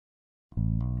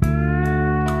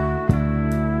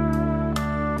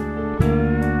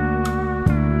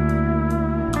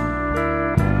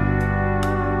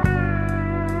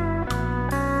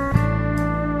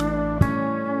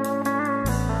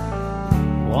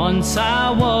Once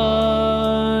I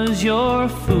was your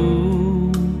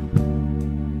fool.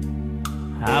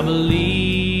 I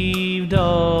believed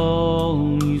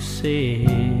all you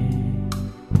said,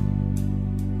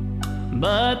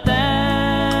 but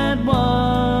that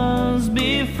was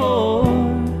before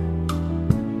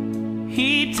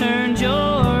he turned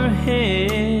your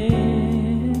head.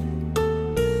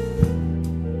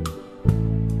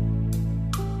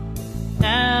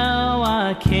 Now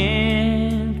I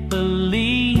can't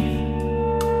believe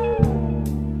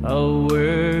a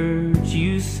word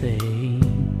you say.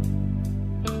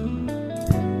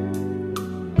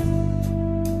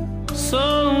 So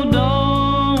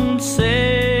don't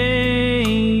say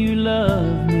you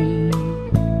love me.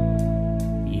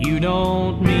 You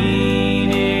don't mean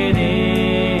it anyway.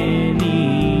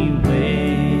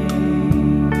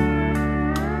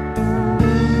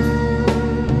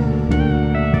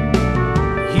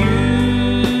 You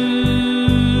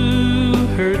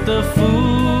hurt the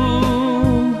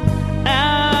fool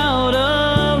out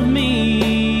of me.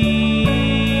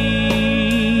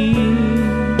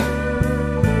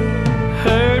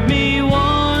 Hurt me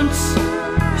once,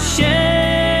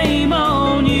 shame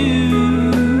on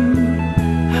you.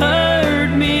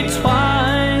 Hurt me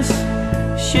twice,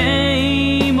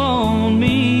 shame on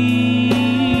me.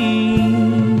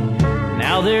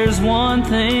 Now there's one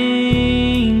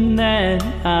thing that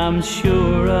I'm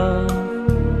sure of.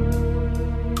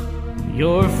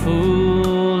 You're a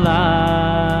fool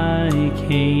I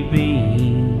can't be.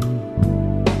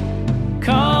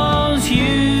 'Cause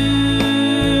you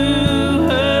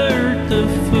hurt the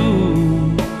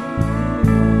fool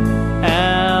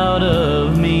out of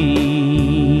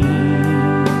me.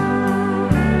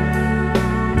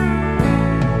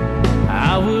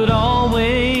 I would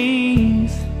always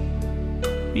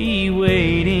be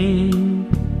waiting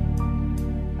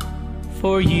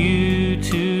for you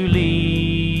to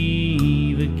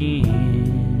leave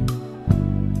again.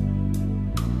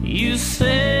 You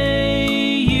say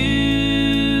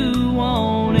you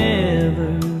won't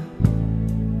ever,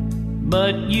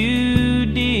 but you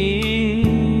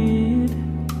did.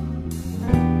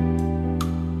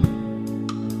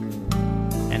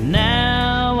 And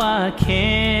now I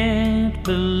can't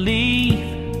believe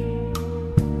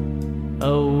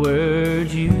a word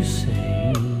you say.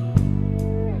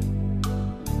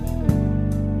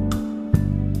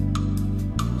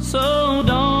 So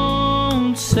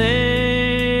don't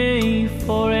say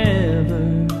forever.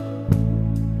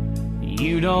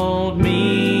 You don't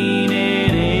mean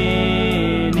it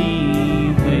anyway.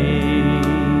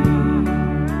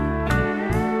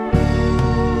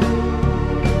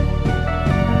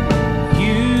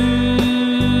 You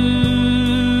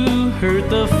hurt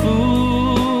the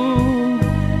fool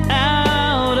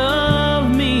out of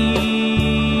me.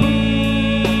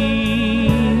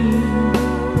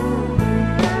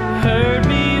 Hurt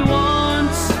me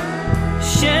once,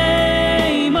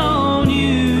 shame on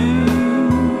you.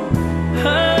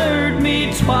 Hurt me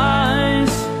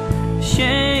twice,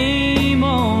 shame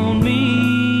on me.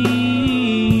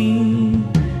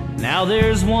 Now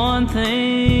there's one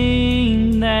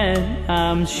thing that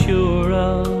I'm sure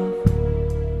of.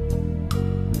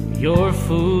 You're a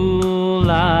fool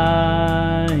I